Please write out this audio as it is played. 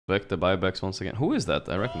Respect the buybacks once again. Who is that?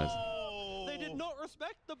 I recognize. They did not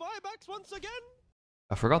respect the buybacks once again.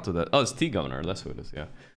 I forgot to that. Oh, it's T-Governor. That's who it is, yeah.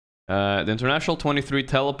 The International 23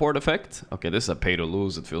 teleport effect. Okay, this is a pay to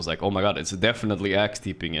lose, it feels like. Oh my god, it's definitely Axe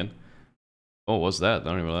TPing in. Oh, what's that? I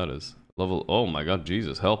don't even know what that is. Level... Oh my god,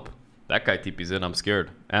 Jesus, help. That guy TP's in, I'm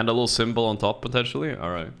scared. And a little symbol on top, potentially?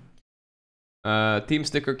 Alright. Team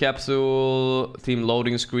sticker capsule, team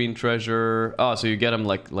loading screen treasure. Oh, so you get them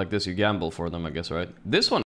like this, you gamble for them, I guess, right? This one